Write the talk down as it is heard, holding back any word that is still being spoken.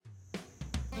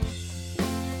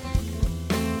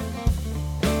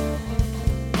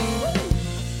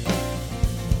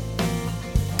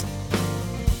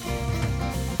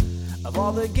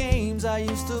all the games I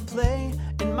used to play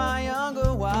in my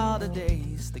younger, wilder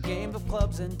days. The game of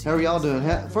clubs and teams. How are y'all doing?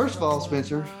 First of all,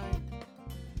 Spencer,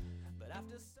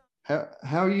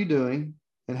 how are you doing?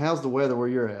 And how's the weather where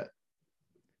you're at?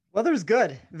 Weather's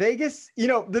good. Vegas,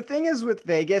 the thing is with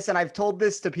Vegas, and I've told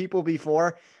this to people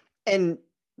before, and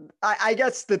I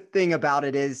guess the thing about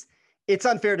it is it's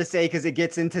unfair to say because it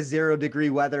gets into 0-degree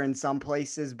weather in some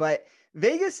places, but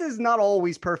Vegas is not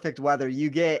always perfect weather. You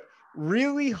get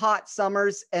really hot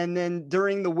summers, and then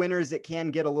during the winters, it can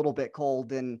get a little bit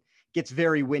cold and gets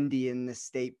very windy in this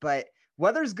state, but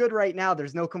weather's good right now.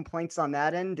 There's no complaints on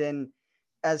that end. And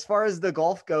as far as the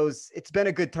golf goes, it's been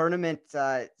a good tournament.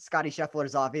 Scotty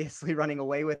Scheffler's obviously running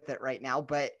away with it right now,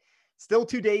 but still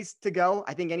 2 days to go.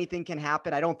 I think anything can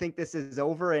happen. I don't think this is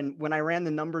over. And when I ran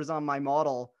the numbers on my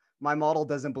model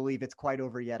doesn't believe it's quite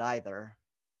over yet either.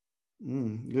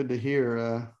 Good to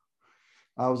hear.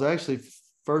 I was actually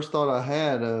first thought I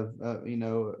had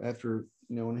after,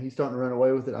 when he's starting to run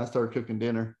away with it, I started cooking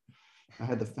dinner. I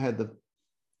had the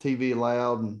TV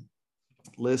loud and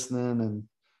listening, and,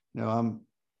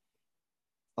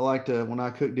 I like to, when I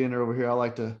cook dinner over here, I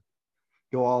like to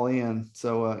go all in.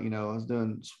 So, I was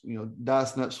doing,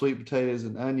 dicing up sweet potatoes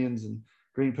and onions and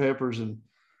green peppers and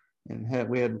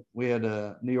we had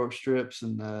New York strips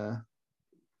and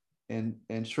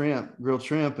shrimp, grilled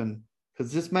shrimp. And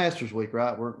cause it's Masters week,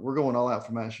 right? We're going all out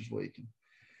for Masters week. And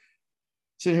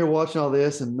sitting here watching all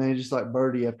this, and man, just like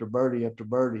birdie after birdie after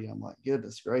birdie. I'm like,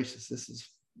 goodness gracious, this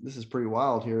is pretty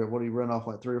wild here. What do you run off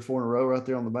like 3 or 4 in a row right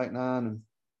there on the back nine? And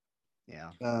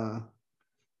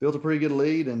built a pretty good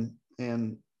lead.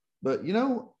 But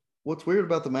what's weird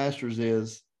about the Masters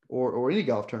is, or any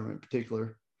golf tournament in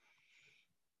particular,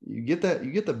 you get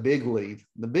the big lead.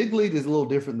 The big lead is a little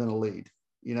different than a lead.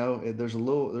 There's a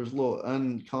little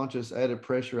unconscious added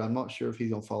pressure. I'm not sure if he's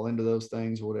gonna fall into those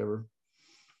things or whatever.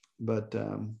 But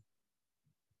I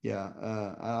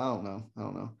don't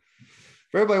know.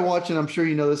 For everybody watching, I'm sure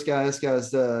you know this guy. This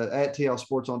guy's at TL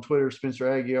Sports on Twitter, Spencer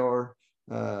Aguiar.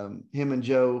 Him and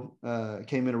Joe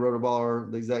came into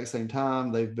Rotoballer the exact same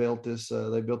time. They've built this.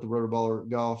 They built the Rotoballer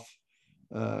golf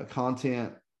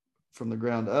content from the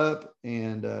ground up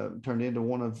and turned into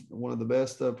one of the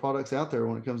best products out there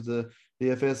when it comes to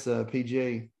DFS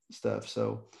PGA stuff.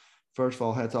 So first of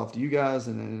all, hats off to you guys,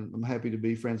 and I'm happy to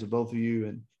be friends with both of you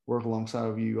and work alongside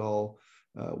of you all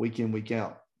week in, week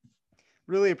out.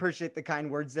 Really appreciate the kind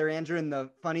words there, Andrew. And the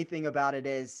funny thing about it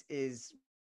is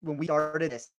when we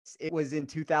started this, it was in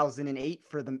 2018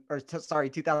 for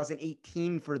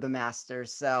the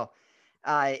Masters. So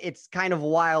it's kind of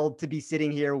wild to be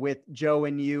sitting here with Joe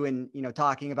and you and,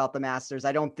 talking about the Masters.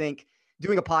 I don't think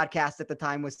doing a podcast at the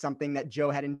time was something that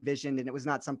Joe had envisioned, and it was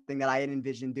not something that I had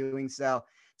envisioned doing. So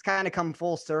it's kind of come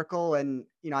full circle, and,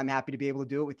 I'm happy to be able to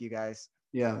do it with you guys.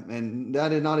 Yeah. And I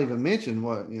did not even mention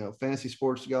what, Fantasy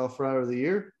Sports Golf Rider of the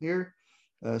Year here.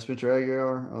 Spencer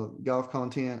Aguiar, golf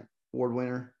content award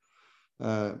winner,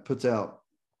 puts out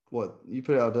you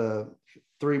put out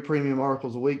 3 premium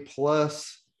articles a week,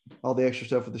 plus all the extra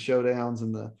stuff with the showdowns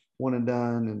and the one and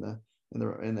done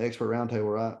and the expert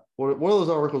roundtable, right? What do those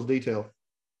articles detail?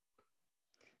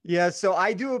 Yeah, so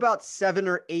I do about 7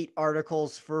 or 8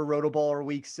 articles for Rotoballer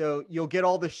Week. So you'll get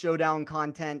all the showdown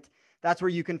content. That's where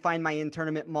you can find my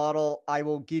in-tournament model. I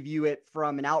will give you it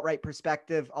from an outright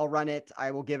perspective. I'll run it. I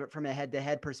will give it from a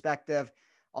head-to-head perspective.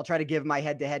 I'll try to give my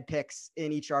head-to-head picks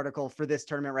in each article for this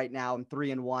tournament right now. I'm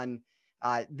 3-1.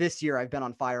 This year I've been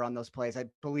on fire on those plays. I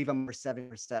believe I'm over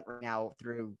 7% right now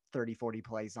through 30, 40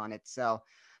 plays on it. So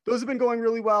those have been going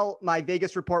really well. My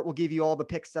Vegas report will give you all the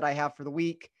picks that I have for the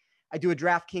week. I do a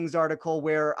DraftKings article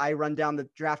where I run down the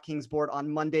DraftKings board on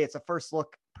Monday. It's a first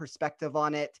look perspective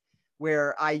on it,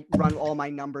 where I run all my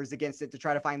numbers against it to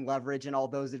try to find leverage and all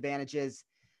those advantages.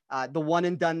 The one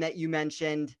and done that you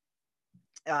mentioned,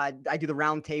 I do the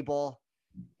round table,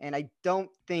 and I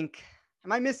don't think,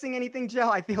 am I missing anything,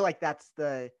 Joe? I feel like that's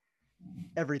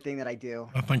everything that I do.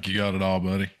 I think you got it all,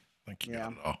 buddy. I think you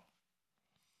got it all.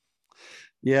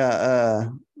 Yeah.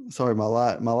 Sorry, my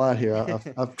light here.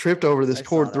 I've tripped over this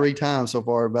cord 3 times so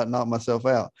far, about knocked myself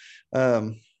out.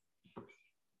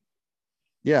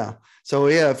 Yeah. So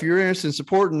if you're interested in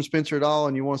supporting Spencer at all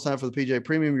and you want to sign up for the PGA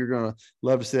Premium, you're going to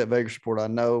love to see that Vegas report. I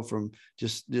know from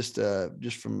just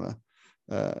from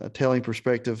a telling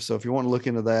perspective. So if you want to look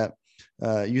into that,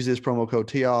 use this promo code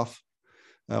TOFF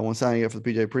when signing up for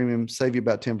the PGA Premium, save you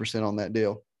about 10% on that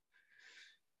deal.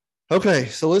 Okay,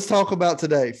 so let's talk about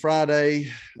today,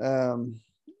 Friday.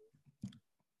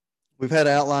 We've had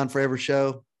an outline for every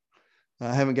show.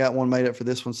 I haven't got one made up for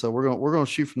this one, so we're going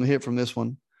to shoot from the hip from this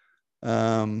one.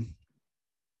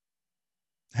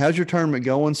 how's your tournament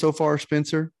going so far,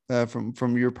 Spencer?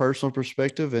 From your personal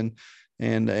perspective, and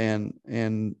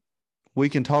we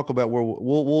can talk about where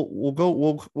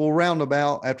we'll round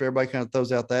about after everybody kind of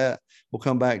throws out that. We'll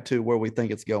come back to where we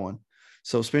think it's going.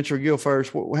 So Spencer, go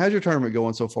first. How's your tournament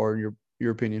going so far in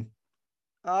your opinion?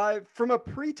 From a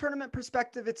pre-tournament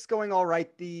perspective, it's going all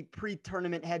right. The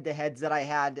pre-tournament head-to-heads that I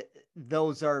had,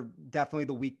 those are definitely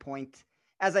the weak point.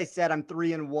 As I said, I'm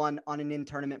 3-1 on an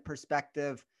in-tournament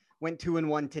perspective. Went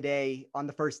 2-1 today. On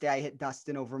the first day, I hit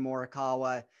Dustin over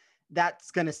Morikawa.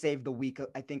 That's going to save the week,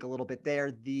 I think, a little bit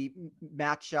there. The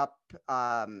matchup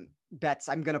bets,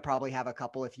 I'm going to probably have a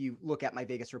couple. If you look at my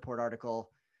Vegas Report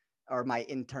article or my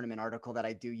in-tournament article that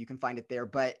I do, you can find it there.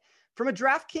 But from a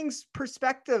DraftKings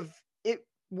perspective, it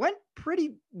went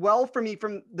pretty well for me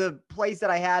from the plays that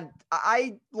I had.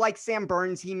 I like Sam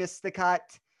Burns. He missed the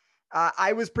cut.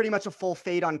 I was pretty much a full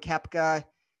fade on Koepka.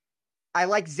 I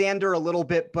like Xander a little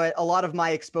bit, but a lot of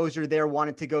my exposure there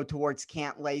wanted to go towards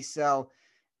Cantlay. So,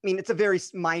 I mean, it's a very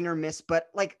minor miss, but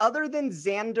like other than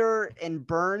Xander and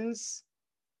Burns,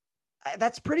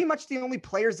 that's pretty much the only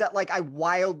players that like I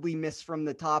wildly miss from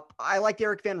the top. I like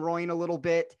Eric Van Rooyen a little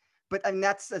bit, but I mean,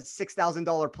 that's a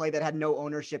 $6,000 play that had no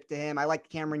ownership to him. I like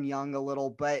Cameron Young a little,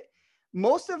 but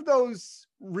most of those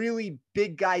really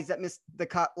big guys that missed the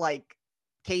cut, like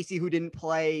Casey, who didn't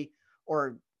play,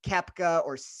 or Koepka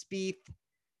or Spieth,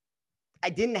 I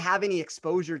didn't have any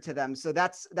exposure to them. So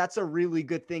that's a really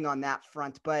good thing on that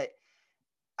front. But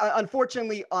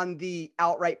unfortunately, on the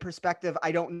outright perspective,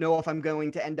 I don't know if I'm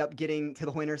going to end up getting to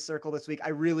the winner's circle this week. I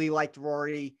really liked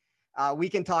Rory. We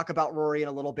can talk about Rory in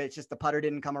a little bit. It's just the putter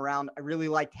didn't come around. I really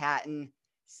liked Hatton.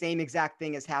 Same exact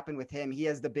thing has happened with him. He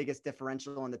has the biggest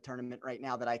differential in the tournament right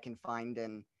now that I can find.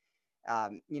 And,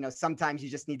 sometimes you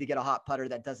just need to get a hot putter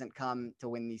that doesn't come to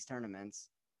win these tournaments.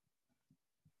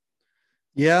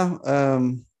 Yeah.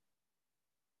 I'm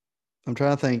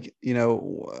trying to think,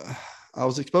 I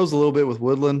was exposed a little bit with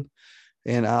Woodland,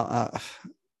 and after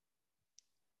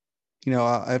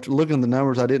looking at the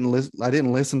numbers, I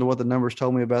didn't listen to what the numbers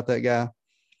told me about that guy.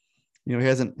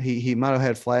 He might have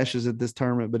had flashes at this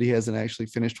tournament, but he hasn't actually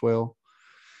finished well.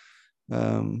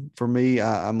 For me,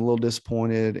 I'm a little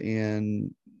disappointed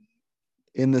in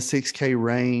the 6K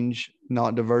range,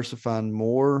 not diversifying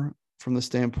more from the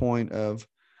standpoint of,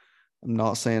 I'm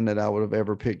not saying that I would have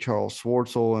ever picked Charles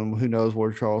Schwartzel, and who knows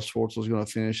where Charles Schwartzel is going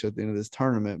to finish at the end of this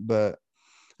tournament, but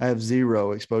I have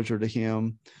zero exposure to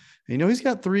him. And, he's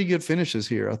got 3 good finishes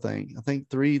here. I think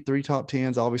three top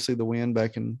 10s, obviously the win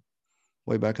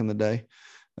way back in the day,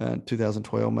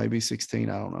 2012, maybe 16.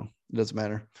 I don't know. It doesn't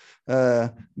matter.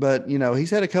 But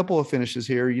he's had a couple of finishes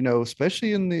here,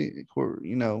 especially in the,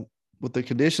 with the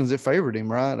conditions that favored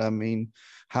him, right? I mean,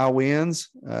 high winds,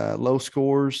 low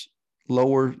scores,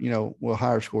 lower,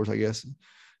 higher scores, I guess.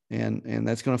 And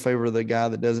that's going to favor the guy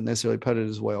that doesn't necessarily putt it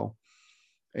as well.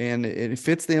 And it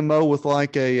fits the MO with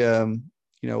like a,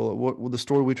 what the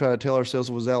story we try to tell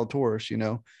ourselves was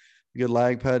Zalatoris, good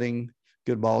lag putting,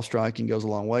 good ball striking goes a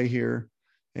long way here.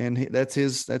 And that's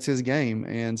his game.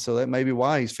 And so that may be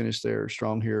why he's finished there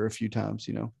strong here a few times,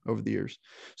 over the years.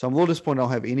 So I'm a little disappointed I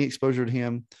don't have any exposure to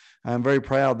him. I'm very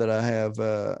proud that I have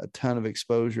a ton of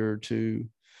exposure to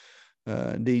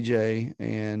DJ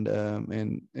and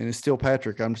it's still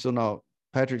Patrick.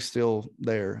 Patrick's still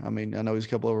there. I mean, I know he's a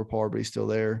couple over par, but he's still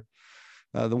there.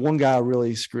 The one guy I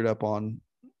really screwed up on,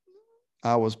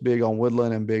 I was big on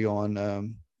Woodland and big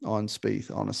on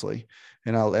Spieth, honestly.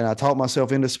 And I talked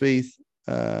myself into Spieth.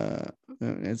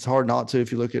 It's hard not to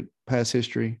if you look at past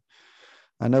history.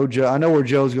 I know where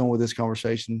Joe's going with this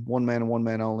conversation. One man and one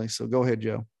man only. So go ahead,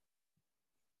 Joe.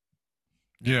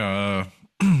 Yeah,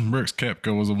 Brooks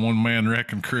Koepka was a one-man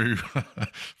wrecking crew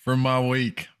from my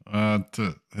week.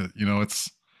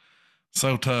 It's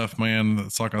so tough, man.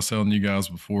 It's like I was telling you guys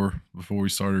before we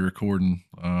started recording.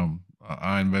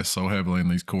 I invest so heavily in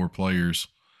these core players,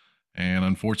 and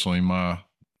unfortunately,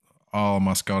 all of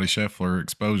my Scotty Scheffler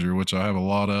exposure, which I have a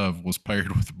lot of, was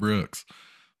paired with Brooks.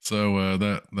 So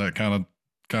that kind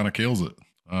of kills it.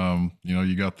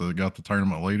 You got the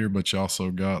tournament leader, but you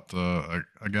also got a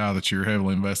guy that you're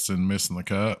heavily invested in missing the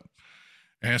cut,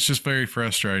 and it's just very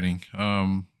frustrating.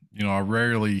 I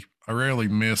rarely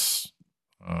miss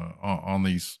on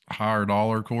these higher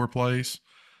dollar core plays.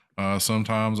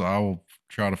 Sometimes I will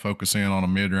try to focus in on a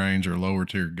mid range or lower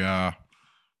tier guy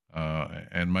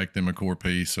and make them a core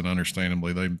piece, and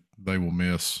understandably they will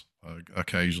miss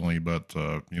occasionally, but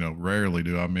rarely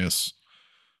do I miss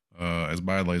as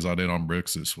badly as I did on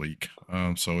Brooks this week.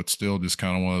 So it's still just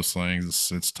kind of one of those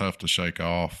things. It's tough to shake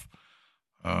off.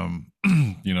 9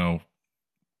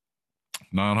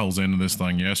 holes into this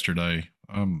thing yesterday,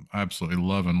 I'm absolutely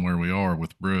loving where we are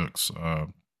with Brooks.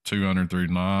 200 through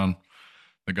 9.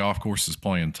 The golf course is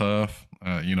playing tough.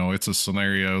 It's a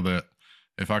scenario that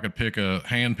if I could pick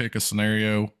a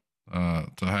scenario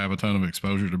to have a ton of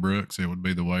exposure to Brooks, it would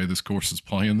be the way this course is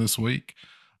playing this week,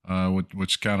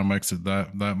 which kind of makes it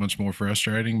that much more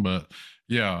frustrating. But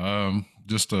yeah,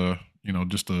 just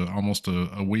almost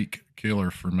a week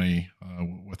killer for me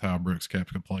with how Brooks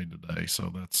Koepka played today.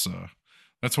 So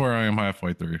that's where I am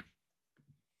halfway through.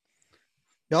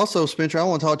 Also, Spencer, I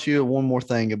want to talk to you one more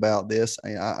thing about this.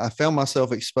 I found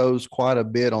myself exposed quite a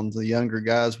bit on the younger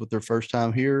guys with their first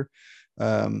time here.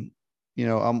 I'll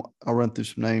run through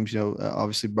some names.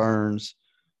 Obviously Burns,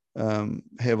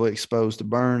 heavily exposed to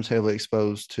Burns, heavily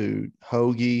exposed to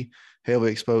Hoagie,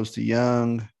 heavily exposed to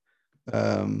Young,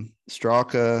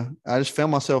 Straka. I just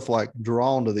found myself like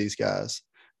drawn to these guys,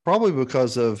 probably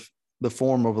because of the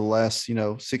form over the last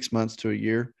 6 months to a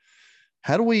year.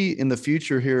 How do we in the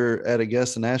future here at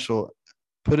Augusta National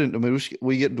put it? I mean,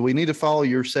 do we need to follow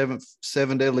your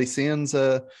seven deadly sins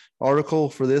article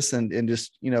for this and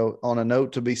just on a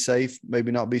note to be safe,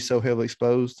 maybe not be so heavily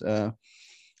exposed?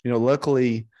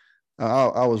 Luckily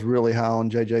I was really high on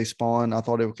JJ Spawn. I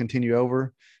thought it would continue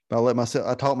over, but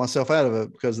I talked myself out of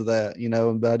it because of that,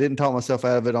 but I didn't talk myself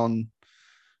out of it on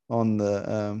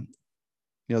the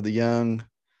the Young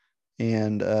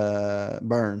and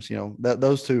Burns.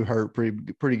 Those two hurt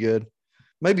pretty good.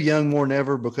 Maybe Young more than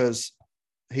ever because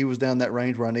he was down that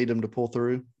range where I need him to pull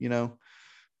through.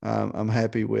 I'm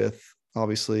happy with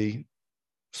obviously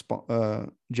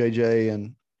JJ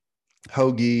and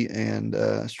Hoagie and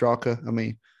Straka. I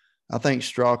mean, I think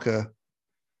Straka,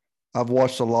 I've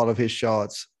watched a lot of his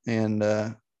shots, and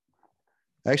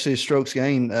actually his strokes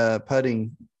gained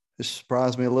putting has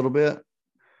surprised me a little bit.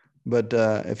 But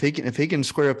if he can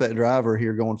square up that driver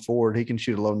here going forward, he can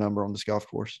shoot a low number on this golf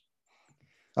course.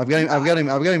 I've got him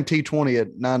T20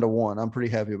 at 9-1. I'm pretty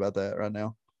happy about that right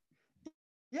now.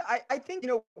 Yeah, I think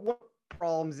one of the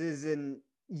problems is in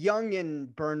Young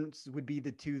and Burns would be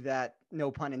the two that, no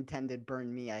pun intended,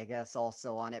 burn me, I guess,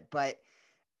 also on it. But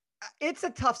it's a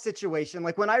tough situation.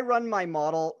 Like when I run my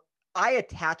model, I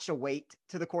attach a weight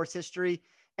to the course history,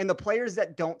 and the players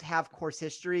that don't have course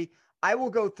history, I will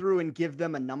go through and give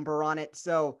them a number on it.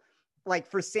 So like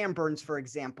for Sam Burns, for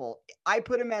example, I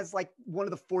put him as like one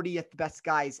of the 40th best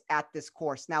guys at this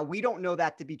course. Now we don't know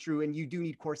that to be true, and you do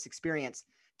need course experience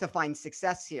to find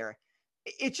success here.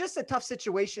 It's just a tough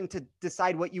situation to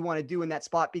decide what you want to do in that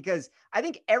spot, because I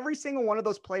think every single one of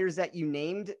those players that you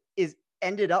named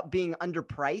ended up being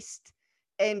underpriced.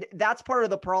 And that's part of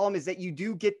the problem, is that you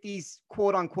do get these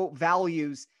quote unquote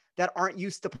values that aren't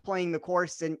used to playing the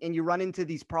course. And you run into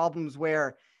these problems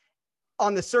where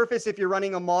on the surface, if you're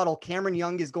running a model, Cameron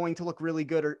Young is going to look really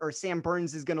good, or Sam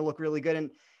Burns is going to look really good.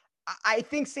 And I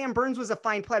think Sam Burns was a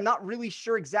fine play. I'm not really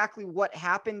sure exactly what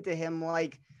happened to him.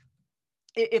 Like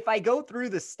if I go through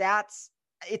the stats,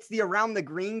 it's the around the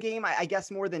green game, I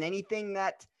guess, more than anything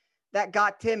that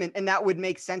got him. And that would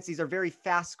make sense. These are very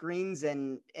fast greens,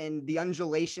 and the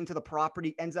undulation to the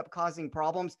property ends up causing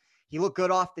problems. He looked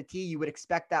good off the tee. You would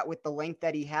expect that with the length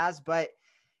that he has, but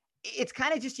it's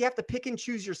kind of just, you have to pick and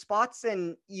choose your spots,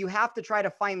 and you have to try to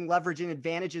find leverage and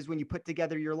advantages when you put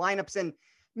together your lineups. And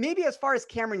maybe as far as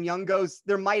Cameron Young goes,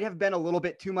 there might have been a little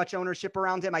bit too much ownership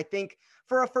around him. I think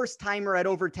for a first timer at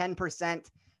over 10%,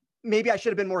 maybe I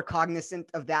should have been more cognizant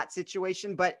of that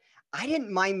situation, but I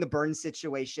didn't mind the Burns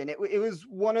situation. It was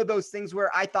one of those things where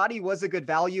I thought he was a good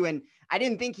value, and I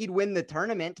didn't think he'd win the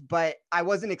tournament, but I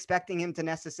wasn't expecting him to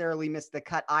necessarily miss the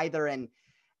cut either. And,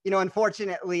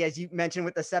 unfortunately, as you mentioned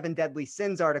with the 7 Deadly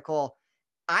Sins article,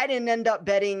 I didn't end up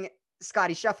betting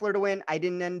Scotty Scheffler to win. I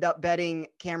didn't end up betting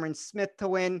Cameron Smith to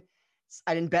win.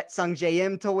 I didn't bet Sung J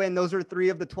M to win. Those are 3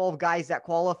 of the 12 guys that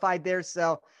qualified there.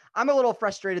 So I'm a little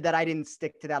frustrated that I didn't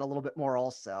stick to that a little bit more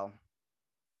also.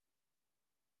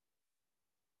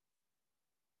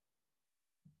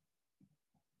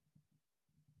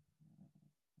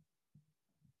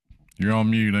 You're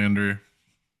on mute, Andrew.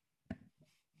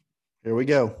 Here we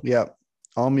go. Yeah,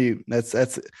 on mute. That's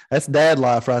dad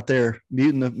life right there.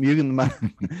 Muting the mic.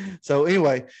 So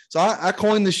anyway, I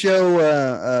coined the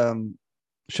show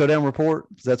Showdown Report.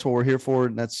 That's what we're here for,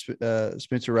 and that's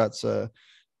Spencer writes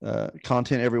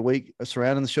content every week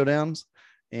surrounding the showdowns.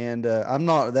 And I'm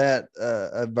not that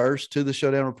averse to the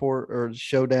Showdown Report or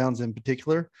showdowns in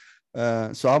particular.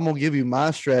 So I'm going to give you my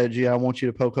strategy. I want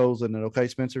you to poke holes in it. Okay,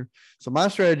 Spencer? So my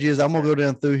strategy is I'm going to go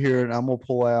down through here and I'm going to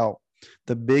pull out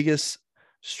the biggest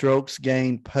strokes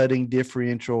gained putting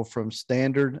differential from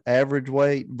standard average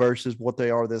weight versus what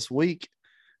they are this week,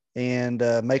 and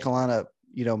make a lineup,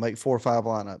 make 4 or 5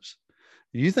 lineups.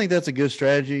 Do you think that's a good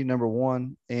strategy, number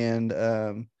one? And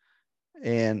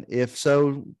if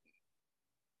so,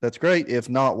 that's great. If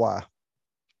not, why?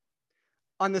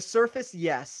 On the surface,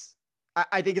 yes.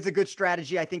 I think it's a good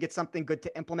strategy. I think it's something good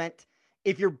to implement.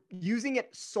 If you're using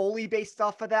it solely based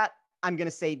off of that, I'm going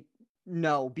to say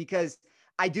no, because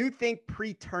I do think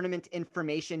pre-tournament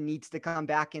information needs to come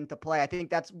back into play. I think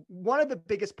that's one of the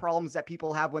biggest problems that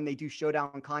people have when they do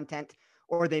Showdown content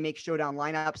or they make Showdown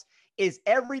lineups is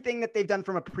everything that they've done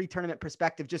from a pre-tournament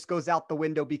perspective just goes out the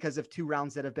window because of 2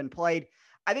 rounds that have been played.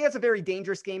 I think that's a very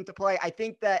dangerous game to play. I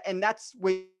think that, and that's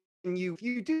when if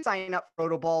you do sign up for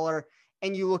Rotoballer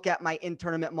and you look at my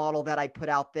in-tournament model that I put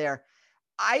out there,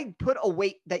 I put a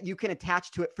weight that you can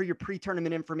attach to it for your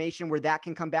pre-tournament information where that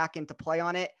can come back into play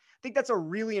on it. I think that's a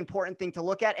really important thing to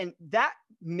look at. And that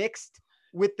mixed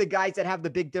with the guys that have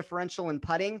the big differential in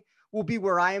putting will be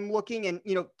where I am looking. And,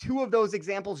 2 of those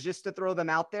examples, just to throw them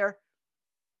out there,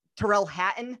 Tyrrell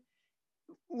Hatton.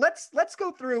 Let's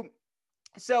go through.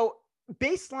 So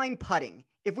baseline putting,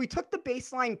 if we took the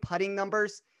baseline putting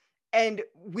numbers and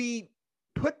we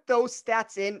put those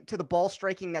stats into the ball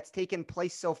striking that's taken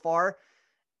place so far,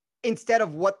 instead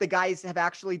of what the guys have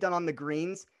actually done on the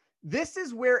greens, this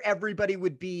is where everybody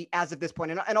would be as of this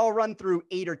point. And I'll run through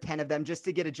 8 or 10 of them just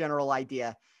to get a general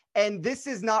idea. And this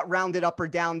is not rounded up or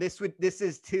down. This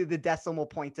is to the decimal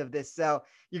point of this. So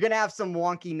you're going to have some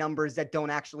wonky numbers that don't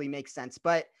actually make sense.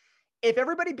 But if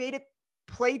everybody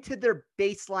play to their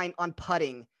baseline on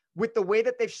putting with the way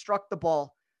that they've struck the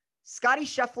ball, Scotty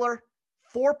Scheffler,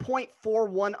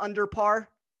 4.41 under par.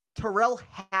 Tyrrell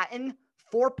Hatton,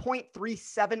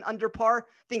 4.37 under par.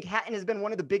 I think Hatton has been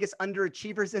one of the biggest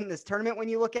underachievers in this tournament when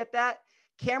you look at that.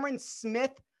 Cameron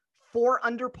Smith, 4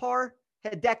 under par.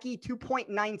 Hideki,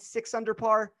 2.96 under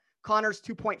par. Connors,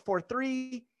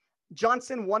 2.43.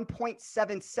 Johnson,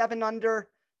 1.77 under.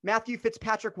 Matthew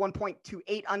Fitzpatrick,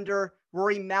 1.28 under.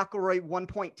 Rory McIlroy,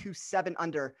 1.27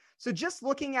 under. So just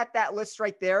looking at that list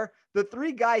right there, the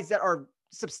 3 guys that are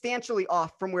substantially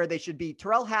off from where they should be: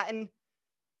 Tyrrell Hatton,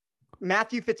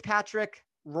 Matthew Fitzpatrick,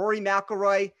 Rory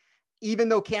McIlroy. Even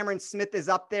though Cameron Smith is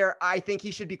up there, I think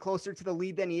he should be closer to the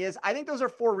lead than he is. I think those are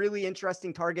 4 really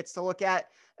interesting targets to look at.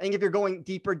 I think if you're going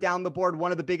deeper down the board,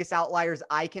 one of the biggest outliers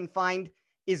I can find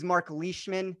is Mark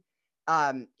Leishman.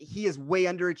 He is way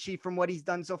underachieved from what he's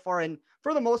done so far. And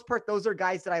for the most part, those are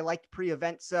guys that I liked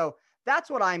pre-event. So that's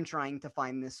what I'm trying to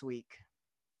find this week.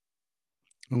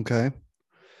 Okay.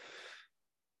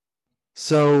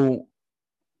 So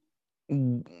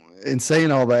in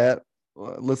saying all that,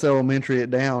 let's elementary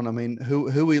it down. I mean,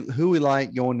 who we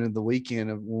like going into the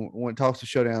weekend when it talks to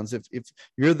showdowns. If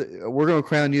you're we're going to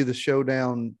crown you the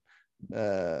Showdown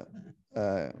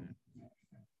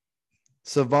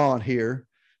savant here.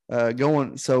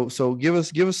 So give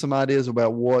us some ideas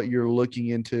about what you're looking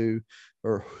into,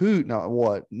 or not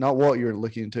what you're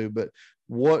looking into, but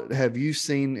what have you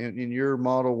seen in your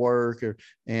model work,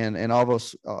 and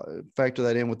almost factor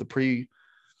that in with the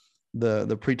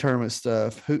pre-tournament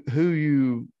stuff. Who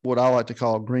you, what I like to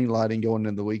call green lighting going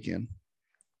into the weekend?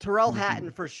 Tyrrell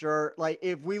Hatton for sure. Like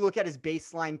if we look at his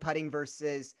baseline putting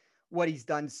versus what he's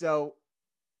done. So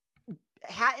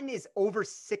Hatton is over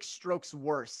 6 strokes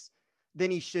worse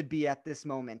than he should be at this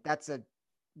moment. That's a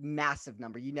massive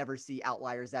number. You never see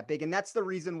outliers that big. And that's the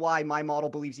reason why my model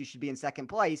believes you should be in second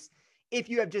place if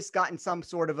you have just gotten some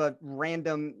sort of a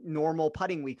random normal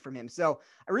putting week from him. So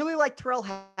I really like Tyrrell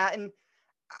Hatton.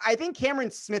 I think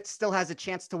Cameron Smith still has a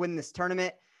chance to win this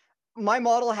tournament. My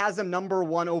model has him number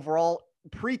 1 overall.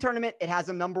 Pre-tournament, it has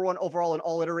him number 1 overall in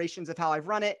all iterations of how I've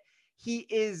run it. He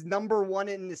is number 1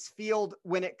 in this field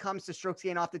when it comes to strokes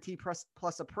gained off the tee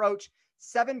plus approach,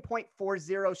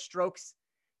 7.40 strokes.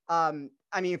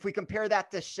 If we compare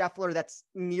that to Scheffler, that's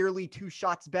nearly 2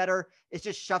 shots better. It's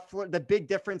just Scheffler. The big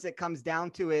difference it comes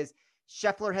down to is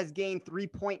Scheffler has gained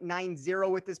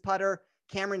 3.90 with his putter.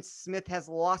 Cameron Smith has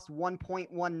lost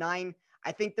 1.19.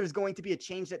 I think there's going to be a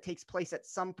change that takes place at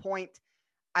some point.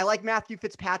 I like Matthew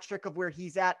Fitzpatrick of where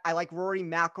he's at. I like Rory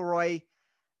McIlroy.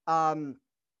 I'll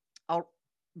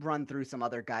run through some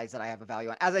other guys that I have a value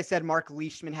on. As I said, Mark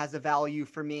Leishman has a value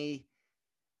for me.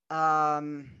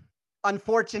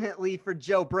 Unfortunately for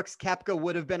Joe, Brooks Koepka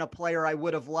would have been a player I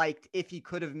would have liked if he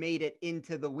could have made it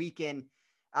into the weekend.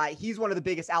 He's one of the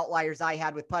biggest outliers I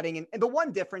had with putting. And the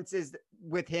one difference is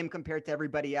with him compared to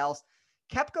everybody else,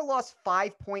 Koepka lost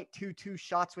 5.22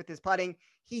 shots with his putting.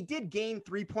 He did gain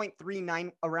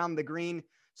 3.39 around the green.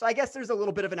 So I guess there's a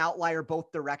little bit of an outlier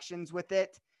both directions with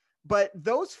it. But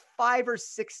those 5 or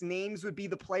 6 names would be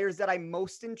the players that I'm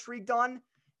most intrigued on.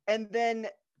 And then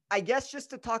I guess just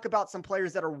to talk about some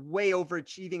players that are way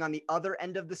overachieving on the other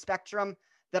end of the spectrum,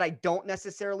 that I don't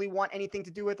necessarily want anything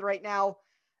to do with right now.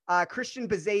 Christian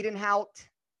Bezadenhout,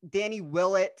 Danny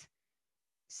Willett,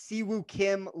 Siwoo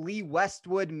Kim, Lee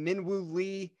Westwood, Minwoo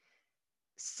Lee,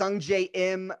 Sungjae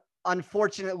Im.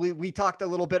 Unfortunately, we talked a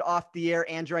little bit off the air.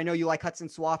 Andrew, I know you like Hudson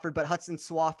Swafford, but Hudson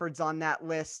Swafford's on that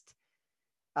list.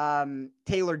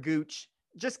 Taylor Gooch,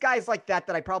 just guys like that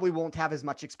I probably won't have as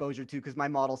much exposure to because my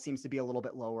model seems to be a little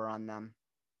bit lower on them.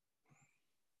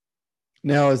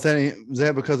 Now, is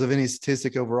that because of any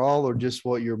statistic overall, or just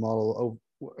what your model?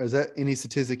 Is that any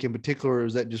statistic in particular, or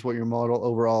is that just what your model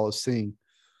overall is seeing?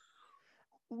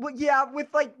 Well, yeah, with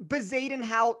like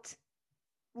Bezadenhout,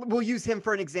 we'll use him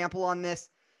for an example on this.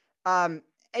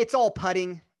 It's all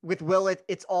putting. With Willett,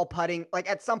 it's all putting. Like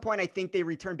at some point, I think they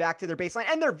return back to their baseline,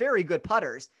 and they're very good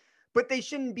putters, but they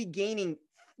shouldn't be gaining,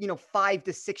 5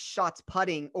 to 6 shots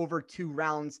putting over 2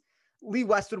 rounds. Lee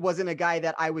Westwood wasn't a guy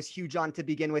that I was huge on to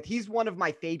begin with. He's one of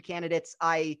my fade candidates.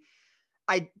 I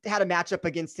had a matchup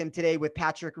against him today with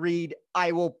Patrick Reed.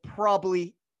 I will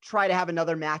probably try to have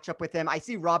another matchup with him. I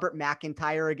see Robert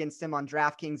McIntyre against him on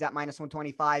DraftKings at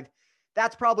 -125.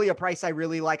 That's probably a price I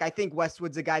really like. I think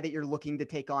Westwood's a guy that you're looking to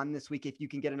take on this week if you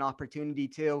can get an opportunity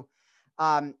to.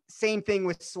 Same thing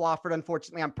with Swafford.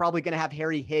 Unfortunately, I'm probably going to have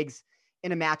Harry Higgs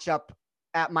in a matchup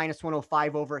at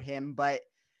 -105 over him, but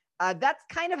that's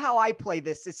kind of how I play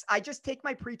this. I just take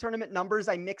my pre-tournament numbers,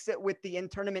 I mix it with the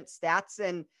in-tournament stats,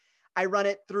 and I run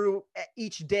it through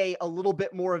each day. A little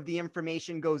bit more of the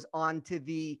information goes on to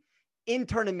the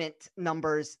in-tournament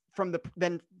numbers from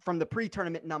the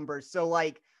pre-tournament numbers. So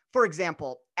like, for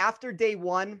example, after day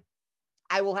 1,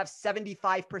 I will have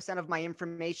 75% of my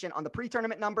information on the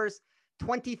pre-tournament numbers,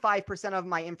 25% of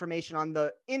my information on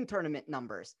the in-tournament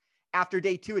numbers. After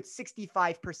day 2, it's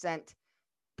 65%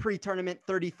 pre-tournament,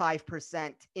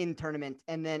 35% in-tournament.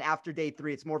 And then after day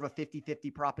 3, it's more of a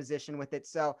 50-50 proposition with it.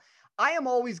 So I am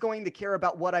always going to care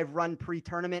about what I've run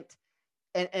pre-tournament.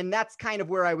 And that's kind of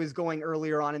where I was going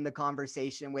earlier on in the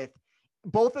conversation with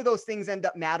both of those things end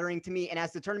up mattering to me. And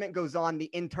as the tournament goes on, the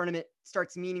in-tournament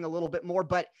starts meaning a little bit more,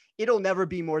 but it'll never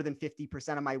be more than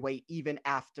 50% of my weight, even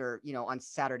after, on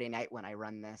Saturday night when I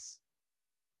run this.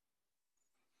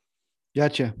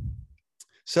 Gotcha.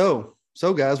 So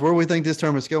guys, where do we think this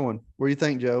tournament's going? Where do you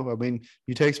think, Joe? I mean,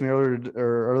 you texted me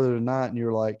earlier tonight and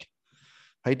you're like,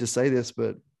 I hate to say this,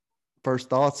 but first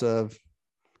thoughts of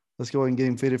let's go ahead and get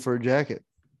him fitted for a jacket.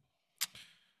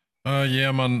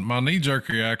 Yeah, my knee-jerk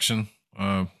reaction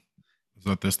is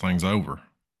that this thing's over.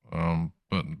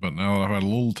 But now that I've had a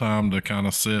little time to kind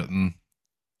of sit and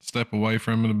step away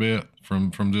from it a bit,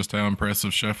 from just how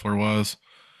impressive Scheffler was,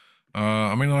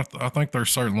 I mean, I think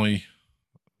there's certainly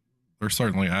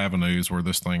avenues where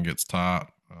this thing gets tight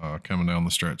coming down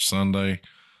the stretch Sunday.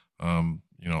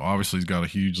 Obviously he's got a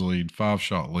huge lead,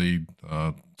 5-shot lead.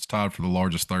 It's tied for the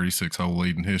largest 36-hole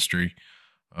lead in history.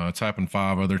 It's happened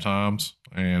 5 other times,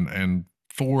 and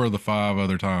 4 of the 5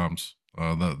 other times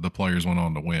the players went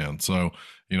on to win. So,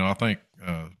 I think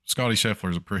Scottie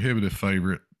Scheffler is a prohibitive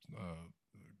favorite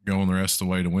going the rest of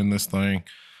the way to win this thing,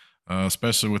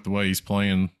 especially with the way he's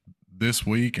playing this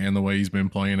week and the way he's been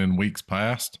playing in weeks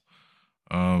past.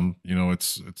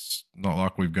 It's not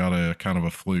like we've got a kind of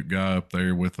a fluke guy up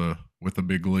there with a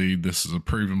big lead. This is a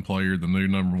proven player, the new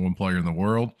 #1 player in the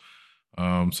world.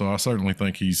 So I certainly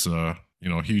think he's a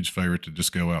huge favorite to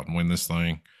just go out and win this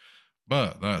thing.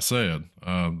 But that said,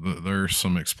 there's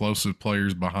some explosive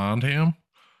players behind him.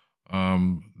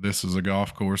 This is a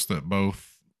golf course that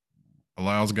both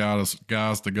allows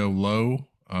guys to go low,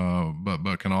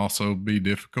 but can also be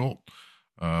difficult.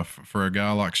 For a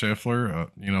guy like Scheffler,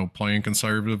 playing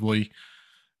conservatively,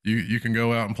 you can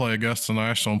go out and play Augusta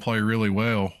National and play really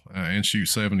well and shoot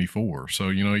 74.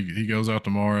 So, he goes out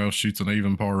tomorrow, shoots an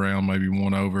even par round, maybe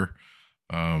 1 over,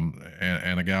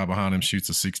 and a guy behind him shoots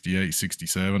a 68,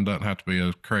 67. Doesn't have to be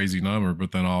a crazy number,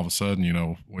 but then all of a sudden,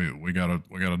 we got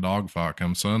a dogfight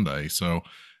come Sunday. So,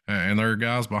 and there are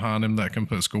guys behind him that can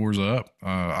put scores up.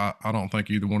 I don't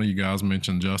think either one of you guys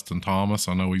mentioned Justin Thomas.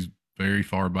 I know he's very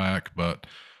far back, but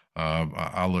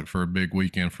I look for a big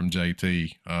weekend from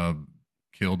JT.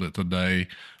 Killed it today,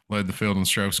 led the field in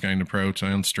strokes gained approach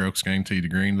and strokes gained tee to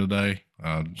green today.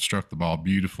 Struck the ball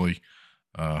beautifully,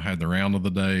 had the round of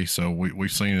the day. So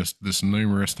we've seen this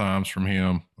numerous times from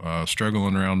him,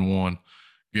 struggling round 1,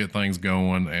 get things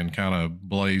going, and kind of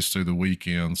blaze through the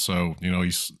weekend. So,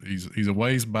 he's a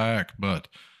ways back, but,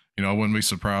 I wouldn't be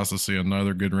surprised to see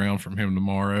another good round from him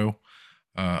tomorrow.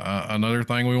 Another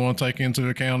thing we want to take into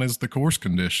account is the course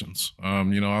conditions.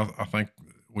 I think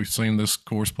we've seen this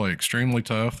course play extremely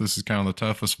tough. This is kind of the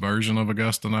toughest version of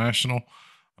Augusta National.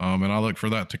 And I look for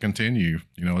that to continue,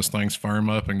 as things firm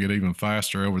up and get even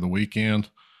faster over the weekend.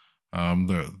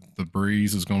 The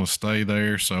breeze is going to stay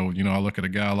there. So, I look at a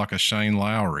guy like a Shane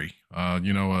Lowry,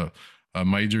 a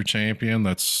major champion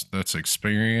that's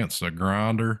experienced, a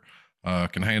grinder,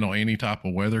 can handle any type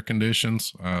of weather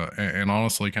conditions, and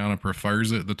honestly kind of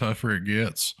prefers it the tougher it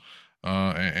gets.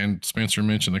 And Spencer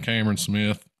mentioned the Cameron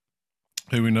Smith,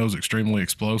 who we know is extremely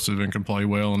explosive and can play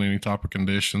well in any type of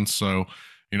conditions. So,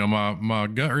 my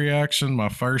gut reaction, my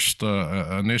first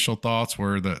initial thoughts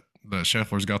were that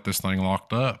Scheffler's got this thing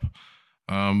locked up.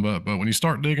 But when you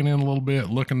start digging in a little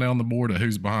bit, looking down the board at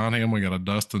who's behind him, we got a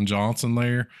Dustin Johnson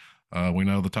there. We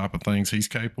know the type of things he's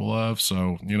capable of.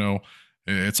 So,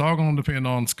 it's all going to depend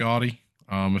on Scotty.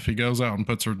 If he goes out and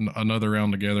puts another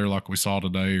round together like we saw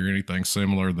today or anything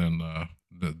similar, then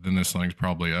this thing's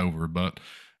probably over. But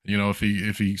if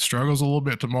he struggles a little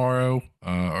bit tomorrow,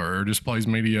 or just plays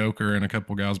mediocre and a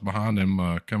couple guys behind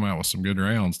him come out with some good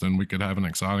rounds, then we could have an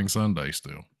exciting Sunday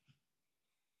still.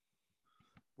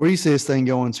 Where do you see this thing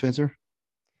going, Spencer?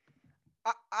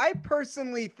 I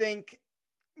personally think,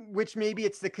 which maybe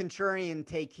it's the contrarian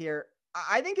take here,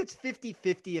 I think it's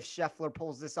 50-50 if Scheffler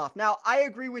pulls this off. Now, I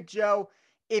agree with Joe.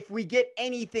 If we get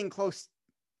anything close,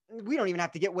 we don't even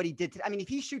have to get what he did today. I mean, if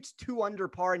he shoots 2 under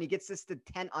par and he gets this to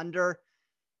 10 under,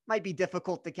 might be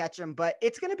difficult to catch him, but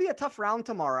it's going to be a tough round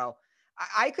tomorrow.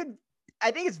 I think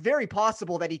it's very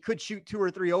possible that he could shoot 2 or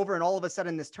 3 over and all of a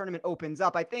sudden this tournament opens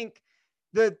up. I think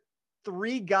the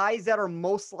 3 guys that are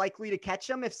most likely to catch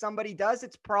him, if somebody does,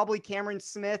 it's probably Cameron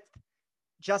Smith,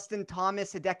 Justin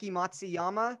Thomas, Hideki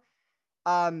Matsuyama.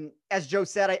 As Joe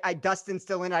said, Dustin's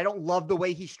still in. I don't love the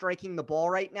way he's striking the ball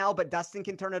right now, but Dustin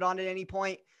can turn it on at any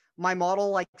point. My model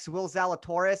likes Will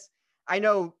Zalatoris. I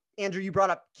know, Andrew, you brought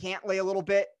up Cantlay a little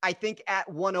bit. I think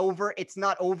at 1 over, it's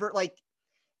not over. Like,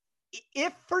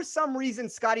 if for some reason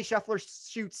Scotty Scheffler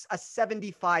shoots a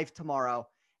 75 tomorrow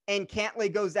and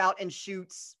Cantlay goes out and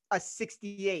shoots a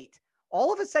 68,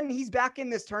 all of a sudden he's back in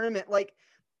this tournament. Like,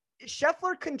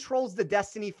 Scheffler controls the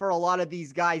destiny for a lot of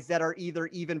these guys that are either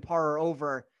even par or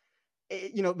over.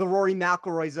 The Rory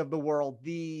McIlroys of the world,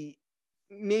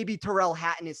 maybe Tyrrell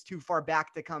Hatton is too far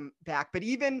back to come back, but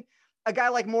even a guy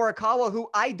like Morikawa, who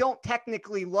I don't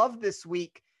technically love this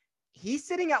week, he's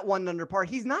sitting at 1 under par.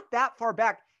 He's not that far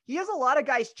back. He has a lot of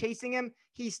guys chasing him.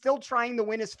 He's still trying to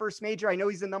win his first major. I know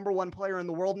he's the number 1 player in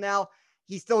the world now.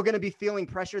 He's still going to be feeling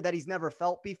pressure that he's never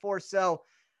felt before. So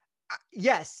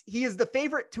yes, he is the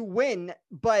favorite to win,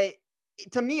 but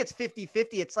to me, it's 50-50.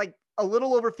 It's like a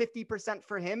little over 50%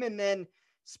 for him. And then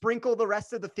sprinkle the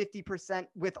rest of the 50%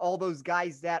 with all those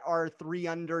guys that are 3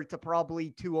 under to probably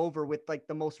 2 over with like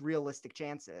the most realistic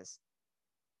chances.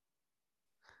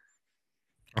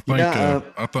 I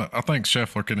think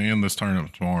Scheffler can end this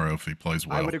tournament tomorrow if he plays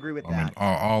well. I would agree with that. I mean,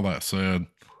 all that said,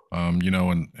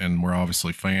 and we're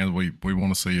obviously fans. We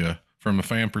want to see from a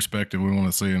fan perspective, we want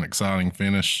to see an exciting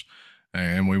finish,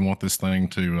 and we want this thing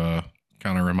to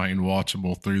kind of remain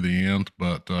watchable through the end.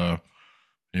 But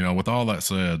with all that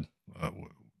said,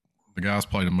 the guy's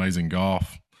played amazing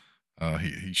golf.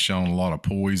 He's shown a lot of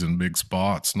poise in big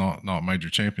spots, not major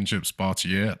championship spots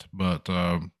yet, but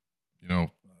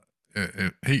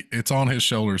it's on his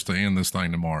shoulders to end this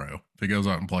thing tomorrow. If he goes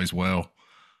out and plays well,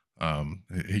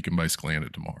 he can basically end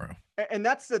it tomorrow. And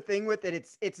that's the thing with it.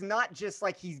 It's not just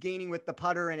like he's gaining with the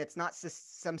putter and it's not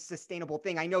some sustainable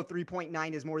thing. I know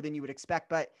 3.9 is more than you would expect,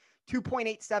 but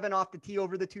 2.87 off the tee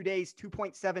over the 2 days,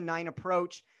 2.79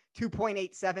 approach,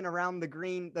 2.87 around the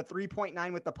green, the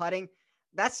 3.9 with the putting.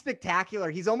 That's spectacular.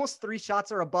 He's almost 3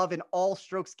 shots or above in all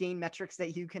strokes gain metrics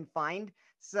that you can find.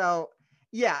 So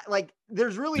yeah, like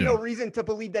there's really no reason to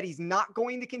believe that he's not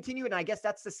going to continue. And I guess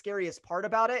that's the scariest part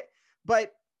about it.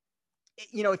 But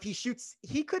if he shoots,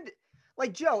 he could,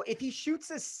 like Joe, if he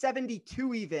shoots a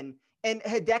 72 even and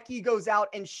Hideki goes out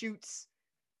and shoots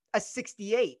a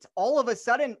 68, all of a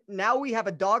sudden now we have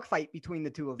a dogfight between the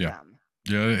two of them.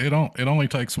 Yeah, it only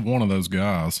takes one of those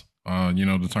guys,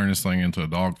 to turn this thing into a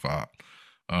dogfight.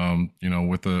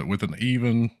 With an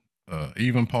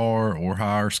even par or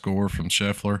higher score from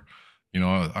Scheffler,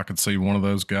 I could see one of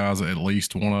those guys, at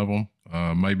least one of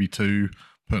them, maybe 2,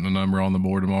 putting a number on the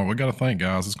board tomorrow. We got to think,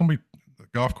 guys, the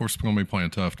golf course is going to be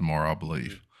playing tough tomorrow, I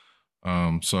believe.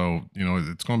 So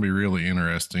it's going to be really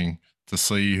interesting to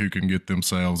see who can get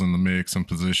themselves in the mix and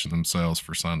position themselves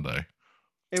for Sunday.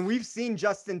 And we've seen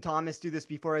Justin Thomas do this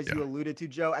before, as you alluded to,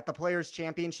 Joe, at the Players'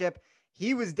 Championship.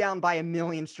 He was down by 1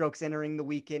 million strokes entering the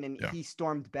weekend, and he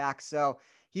stormed back. So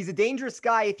he's a dangerous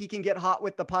guy if he can get hot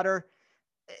with the putter.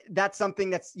 That's something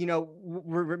that's,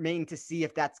 we're remaining to see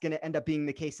if that's going to end up being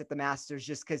the case at the Masters,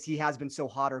 just because he has been so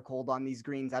hot or cold on these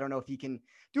greens. I don't know if he can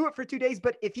do it for 2 days,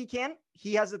 but if he can,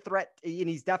 he has a threat, and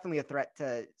he's definitely a threat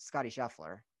to Scotty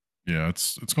Scheffler. Yeah,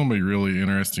 it's going to be really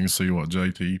interesting to see what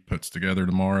JT puts together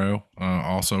tomorrow.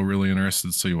 Also, really interested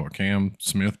to see what Cam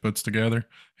Smith puts together.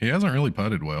 He hasn't really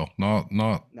putted well, No.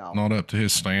 not up to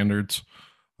his standards.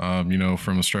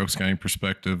 From a strokes game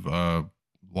perspective,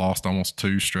 lost almost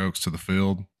 2 strokes to the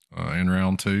field in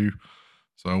round 2.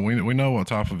 So we know what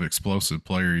type of explosive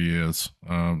player he is.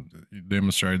 He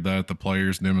demonstrated that. The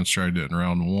players demonstrated it in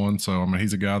round 1. So I mean,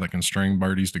 he's a guy that can string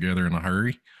birdies together in a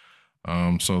hurry.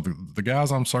 So the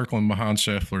guys I'm circling behind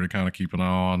Scheffler to kind of keep an eye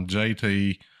on,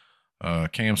 JT,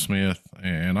 Cam Smith,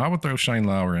 and I would throw Shane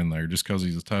Lowry in there just because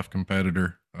he's a tough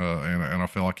competitor, and I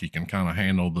feel like he can kind of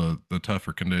handle the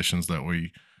tougher conditions that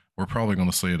we're probably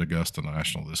going to see at Augusta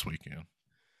National this weekend.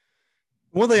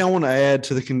 One thing I want to add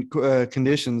to the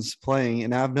conditions playing,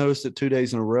 and I've noticed it 2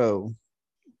 days in a row,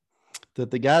 that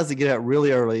the guys that get out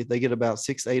really early, they get about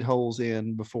 6 to 8 holes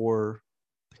in before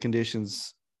the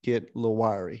conditions get a little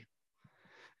wiry.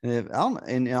 And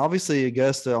obviously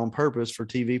Augusta, on purpose for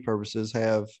TV purposes,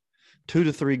 have 2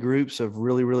 to 3 groups of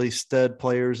really, really stud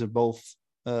players of both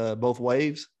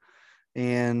waves.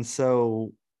 And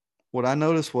so what I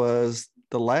noticed was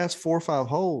the last 4 or 5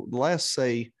 holes, the last,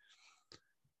 say,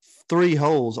 3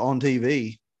 holes on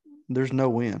TV, there's no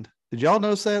wind. Did y'all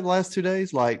notice that the last 2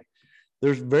 days? Like,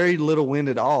 there's very little wind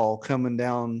at all coming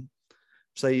down.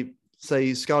 Say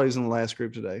Scotty's in the last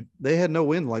group today. They had no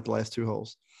wind like the last 2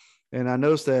 holes. And I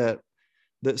noticed that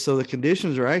so the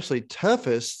conditions are actually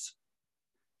toughest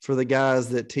for the guys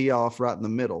that tee off right in the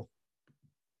middle,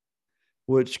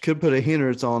 which could put a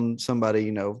hindrance on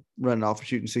somebody, running off and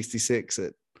shooting 66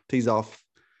 that tees off,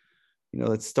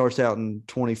 that starts out in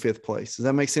 25th place. Does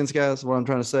that make sense, guys? What I'm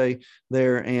trying to say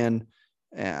there. And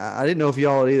I didn't know if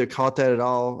y'all had either caught that at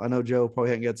all. I know Joe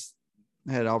probably hadn't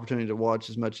had an opportunity to watch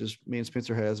as much as me and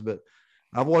Spencer has, but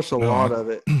I've watched a lot of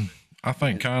it. I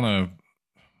think kind of,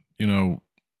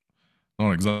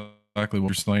 not exactly what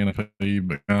you're saying, but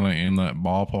kind of in that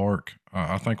ballpark.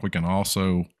 I think we can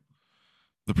also,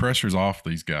 the pressure's off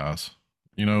these guys.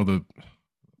 We all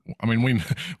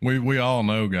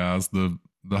know, guys, the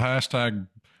hashtag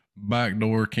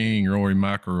backdoor king Rory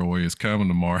McIlroy is coming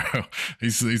tomorrow.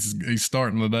 he's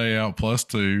starting the day out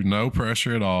 +2, no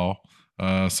pressure at all.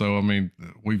 So I mean,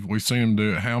 we've seen him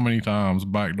do it how many times,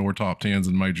 backdoor top 10s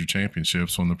in major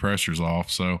championships when the pressure's off.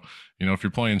 So if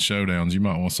you're playing showdowns, you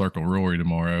might want to circle Rory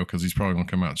tomorrow because he's probably going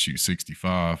to come out and shoot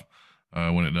 65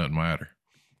 when it doesn't matter.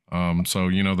 So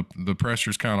the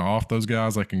pressure's kind of off those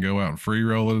guys. They can go out and free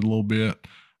roll it a little bit.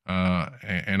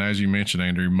 And as you mentioned,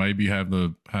 Andrew, maybe have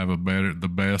the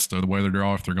best of the weather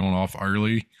draw if they're going off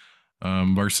early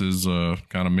versus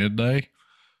kind of midday.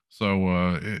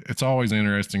 So it's always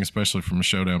interesting, especially from a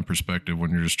showdown perspective,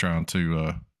 when you're just trying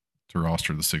to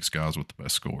roster the 6 guys with the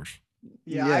best scores.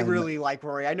 Yeah, I really like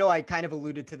Rory. I know I kind of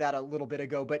alluded to that a little bit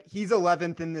ago, but he's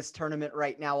 11th in this tournament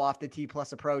right now off the T+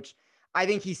 approach. I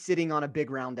think he's sitting on a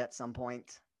big round at some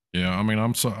point. Yeah, I mean,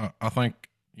 I think,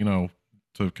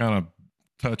 to kind of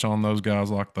touch on those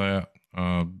guys like that,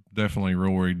 definitely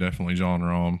Rory, definitely Jon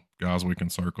Rahm, guys we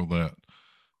can circle that,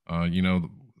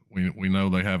 we know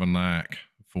they have a knack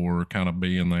for kind of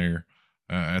being there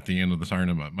at the end of the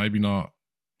tournament. Maybe not,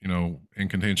 in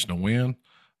contention to win,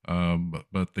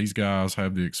 but these guys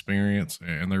have the experience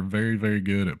and they're very, very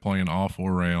good at playing all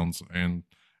 4 rounds and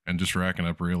just racking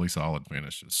up really solid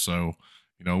finishes. So,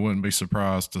 wouldn't be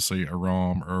surprised to see a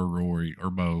Rahm or a Rory or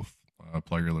both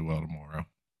play really well tomorrow.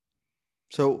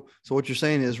 So what you're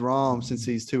saying is Rahm, since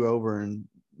he's 2 over and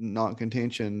not in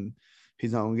contention,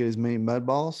 he's not going to get as many mud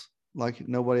balls like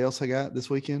nobody else I got this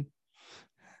weekend.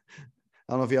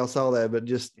 I don't know if y'all saw that, but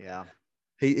just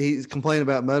he's complaining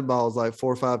about mud balls like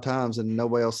 4 or 5 times and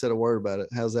nobody else said a word about it.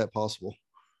 How's that possible?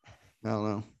 I don't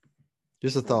know.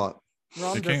 Just a thought.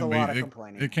 Rahm does a lot of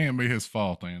complaining. It can't be his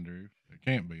fault, Andrew. It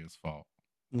can't be his fault.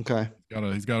 Okay.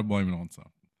 He's got to blame it on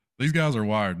something. These guys are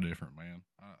wired different, man.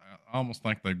 I almost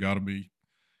think they've got to be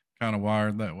kind of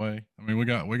wired that way. I mean, we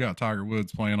got Tiger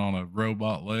Woods playing on a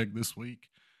robot leg this week.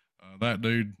 That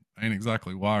dude ain't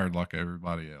exactly wired like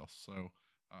everybody else. So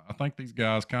I think these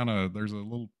guys there's a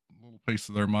little piece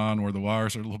of their mind where the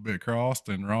wires are a little bit crossed,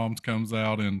 and Rahm's comes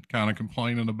out and kind of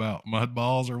complaining about mud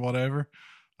balls or whatever.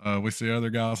 We see other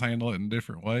guys handle it in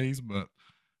different ways, but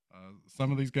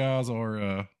some of these guys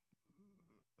are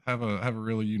have a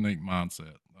really unique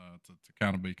mindset to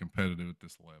kind of be competitive at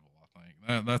this level. I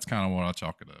think that's kind of what I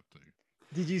chalk it up to.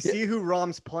 Did you see who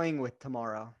Rahm's playing with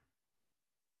tomorrow?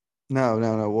 No.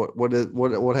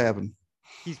 What happened?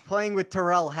 He's playing with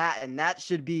Tyrrell Hatton. That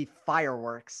should be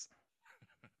fireworks.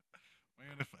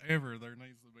 Man, if ever there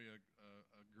needs to be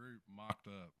a group mocked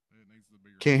up, it needs to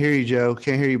be. Can't hear you, Joe.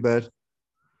 Can't hear you, bud.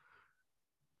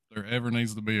 If there ever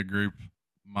needs to be a group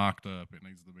mocked up. It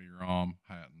needs to be Rom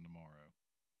Hatton tomorrow.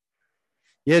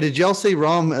 Yeah, did y'all see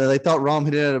Rom? They thought Rom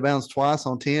hit it out of bounds twice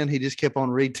on 10. He just kept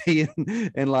on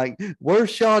re-teeing and like,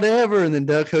 worst shot ever. And then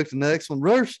duck hooked the next one.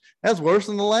 Worse, that's worse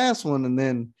than the last one. And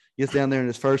then gets down there and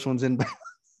his first one's in bounds.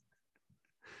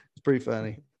 It's pretty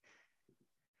funny.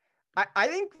 I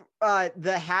think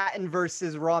the Hatton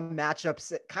versus Rom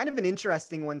matchup's kind of an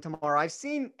interesting one tomorrow. I've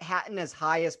seen Hatton as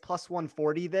high as plus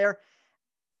 140 there.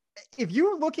 If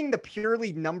you're looking to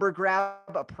purely number grab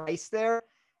a price there,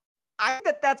 I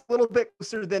think that's a little bit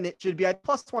closer than it should be.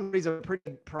 Plus 140 is a pretty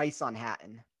good price on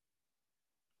Hatton.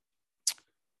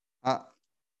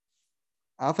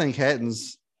 I think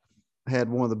Hatton's had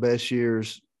one of the best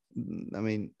years. I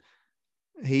mean,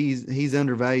 he's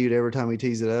undervalued every time he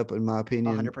tees it up, in my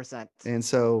opinion. 100%. And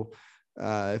so,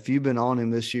 if you've been on him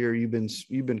this year, you've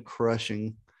been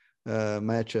crushing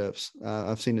matchups.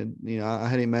 I've seen it. You know, I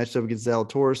had him matched up against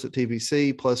Zalatoris at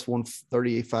TPC plus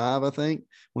 135, I think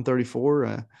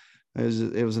 134.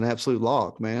 It was an absolute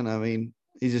lock, man. I mean,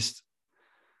 he just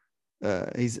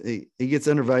he gets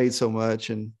undervalued so much,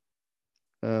 and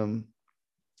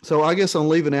so I guess I'm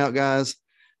leaving out guys.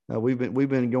 We've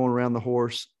been going around the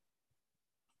horse.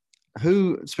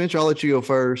 Spencer, I'll let you go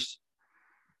first.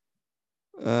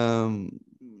 Who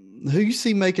you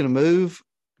see making a move?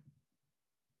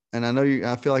 And I know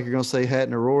I feel like you're going to say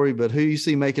Hatton or Rory, but who you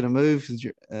see making a move?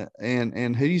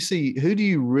 And who do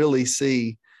you really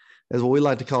see as what we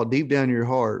like to call deep down your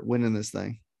heart winning this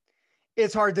thing?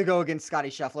 It's hard to go against Scotty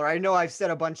Scheffler. I know I've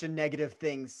said a bunch of negative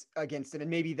things against him, and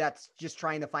maybe that's just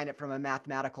trying to find it from a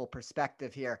mathematical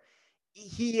perspective here.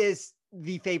 He is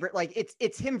the favorite. Like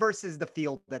it's him versus the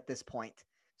field at this point.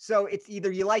 So it's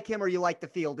either you like him or you like the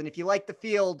field. And if you like the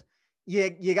field,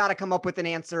 you got to come up with an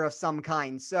answer of some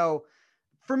kind. So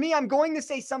for me, I'm going to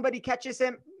say somebody catches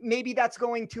him. Maybe that's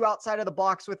going too outside of the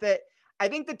box with it. I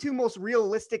think the two most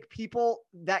realistic people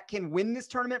that can win this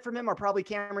tournament from him are probably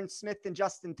Cameron Smith and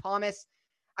Justin Thomas.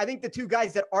 I think the two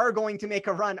guys that are going to make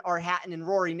a run are Hatton and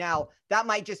Rory. Now, that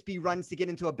might just be runs to get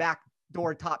into a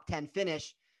backdoor top 10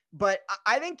 finish. But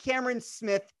I think Cameron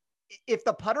Smith, if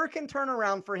the putter can turn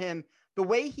around for him, the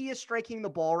way he is striking the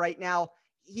ball right now,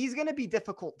 he's going to be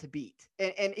difficult to beat.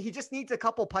 And he just needs a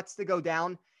couple putts to go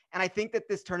down. And I think that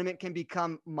this tournament can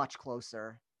become much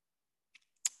closer.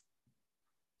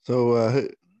 So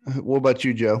what about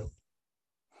you, Joe?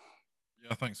 Yeah,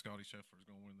 I think Scotty Scheffler is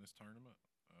going to win this tournament.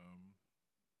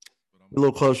 But A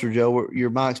little closer, Joe. Your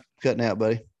mic's cutting out,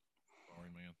 buddy. Sorry,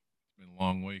 man. It's been a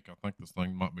long week. I think this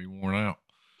thing might be worn out.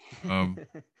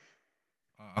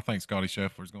 I think Scotty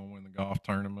Scheffler is going to win the golf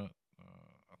tournament.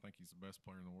 I think he's the best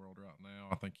player in the world right now.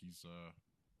 I think he's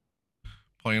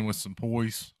playing with some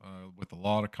poise, with a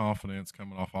lot of confidence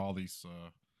coming off all these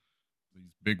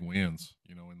big wins,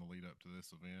 you know, in the lead up to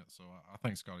this event. So I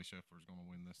think Scotty Scheffler is going to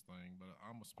win this thing. But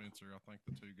I'm with Spencer. I think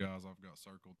the two guys I've got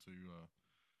circled to,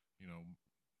 you know,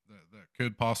 that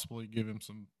could possibly give him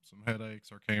some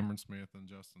headaches are Cameron Smith and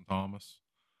Justin Thomas,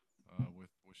 with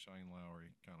Shane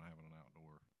Lowry kind of having an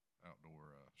outdoor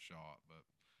shot. But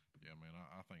yeah, man,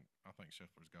 I think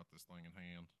Scheffler's got this thing in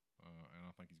hand, and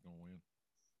I think he's going to win.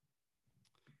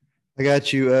 I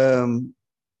got you.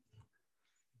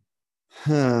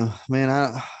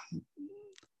 Man,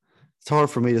 it's hard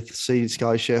for me to see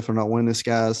Scotty Scheffler not win this,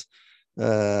 guys.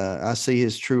 I see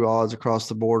his true odds across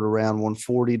the board around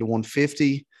 140 to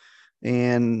 150.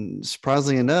 And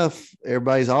surprisingly enough,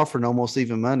 everybody's offering almost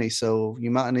even money. So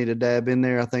you might need a dab in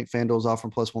there. I think FanDuel's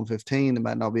offering plus 115. It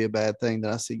might not be a bad thing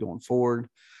that I see going forward.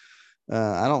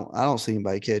 I don't see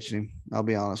anybody catching him. I'll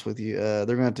be honest with you. They're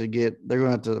going to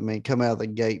have to come out of the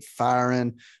gate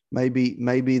firing.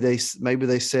 Maybe they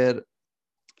said,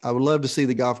 I would love to see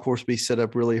the golf course be set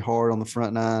up really hard on the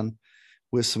front nine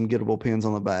with some gettable pins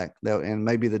on the back. And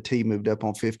maybe the tee moved up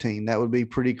on 15. That would be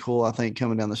pretty cool, I think,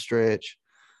 coming down the stretch.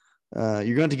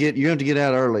 You're going to get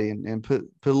out early and put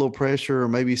a little pressure, or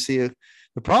maybe the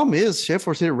problem is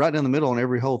Scheffler's hit it right down the middle on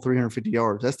every hole, 350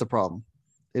 yards. That's the problem.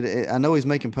 I know he's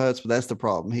making putts, but that's the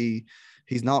problem.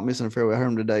 He's not missing a fairway. I heard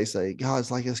him today say, God,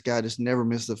 it's like this guy just never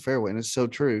misses a fairway. And it's so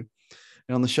true.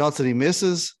 And on the shots that he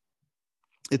misses,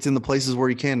 it's in the places where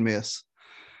he can miss.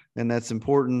 And that's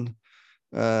important.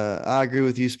 I agree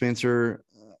with you, Spencer.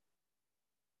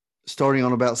 Starting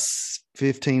on about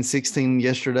 15, 16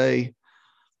 yesterday,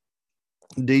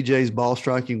 DJ's ball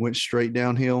striking went straight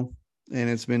downhill, and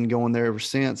it's been going there ever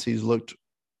since. He's looked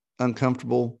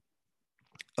uncomfortable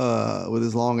with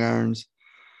his long irons.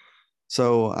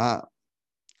 So I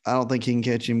don't think he can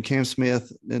catch him. Cam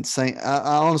Smith, and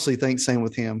I honestly think same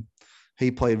with him.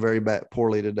 He played very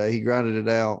poorly today. He grinded it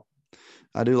out.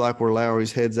 I do like where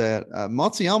Lowry's head's at.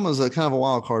 Matsuyama's a kind of a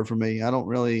wild card for me. I don't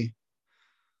really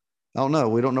I don't know.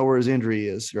 We don't know where his injury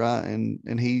is, right?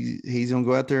 And he's going to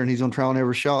go out there and he's going to try on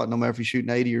every shot, no matter if he's shooting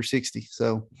 80 or 60.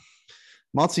 So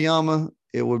Matsuyama,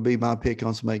 it would be my pick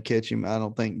on somebody catch him. I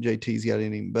don't think JT's got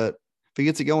any, but if he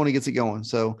gets it going, he gets it going.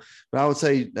 So, but I would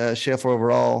say Scheffler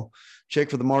overall. Check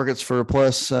for the markets for a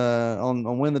plus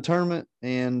on win the tournament.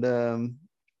 And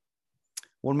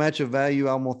one match of value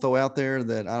I'm going to throw out there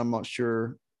that I'm not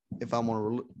sure if I'm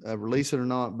going to release it or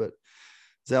not, but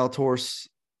Zalatoris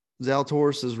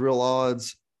is real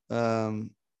odds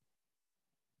against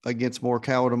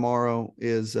Morikawa tomorrow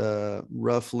is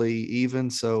roughly even.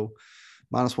 So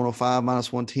 -105,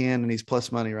 -110, and he's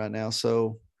plus money right now.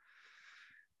 So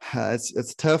it's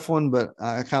a tough one, but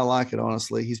I kind of like it,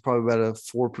 honestly. He's probably about a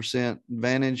 4%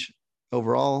 advantage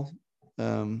overall. So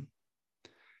I'm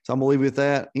going to leave you with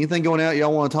that. Anything going out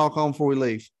y'all want to talk on before we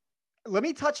leave? Let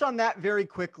me touch on that very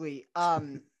quickly.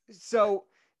 So,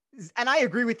 and I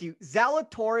agree with you.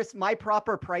 Zalatoris, my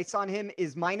proper price on him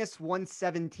is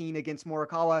 -117 against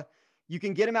Morikawa. You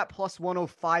can get him at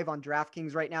 +105 on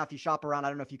DraftKings right now. If you shop around, I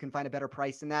don't know if you can find a better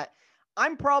price than that.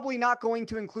 I'm probably not going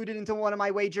to include it into one of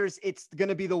my wagers. It's going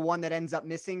to be the one that ends up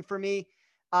missing for me.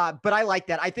 But I like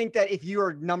that. I think that if you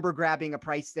are number grabbing a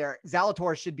price there,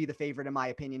 Zalatoris should be the favorite, in my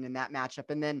opinion, in that matchup.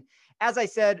 And then, as I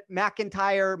said,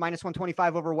 McIntyre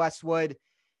 -125 over Westwood,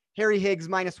 Harry Higgs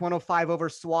 -105 over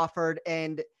Swafford.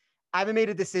 And I haven't made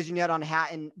a decision yet on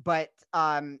Hatton, but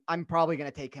I'm probably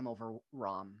going to take him over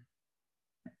Rahm.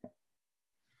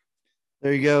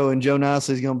 There you go. And Joe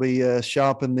Nicely is going to be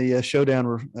shopping the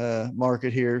Showdown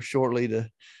market here shortly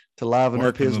to liven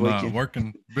up his weekend.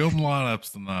 Building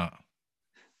lineups tonight.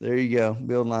 There you go.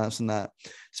 Building lineups tonight.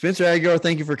 Spencer Aguiar,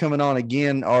 thank you for coming on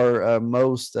again. Our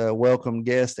most welcome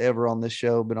guest ever on this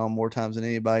show. Been on more times than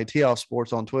anybody. Tee Off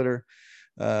Sports on Twitter.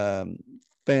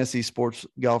 Fantasy Sports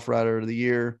Golf Writer of the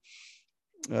Year.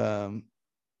 Can't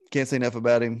say enough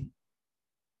about him.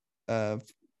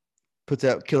 Puts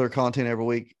out killer content every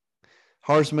week.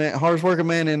 Hardest working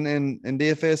man in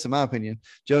DFS, in my opinion.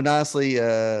 Joe Nicely,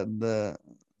 my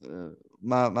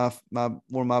one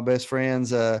of my best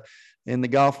friends in the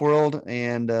golf world,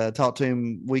 and talk to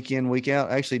him week in, week out,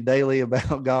 actually daily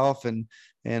about golf and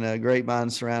a great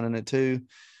mind surrounding it too.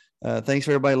 Thanks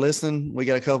for everybody listening. We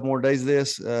got a couple more days of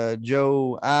this.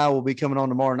 Joe I will be coming on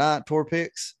tomorrow night, tour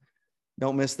picks.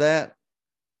 Don't miss that.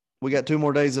 We got 2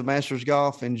 more days of Masters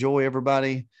golf. Enjoy,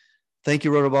 everybody. Thank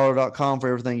you, rotoballer.com, for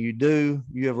everything you do.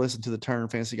 You have listened to the Turn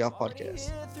Fantasy Golf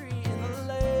Podcast.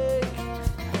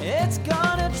 It's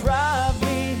gonna drive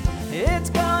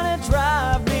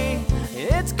me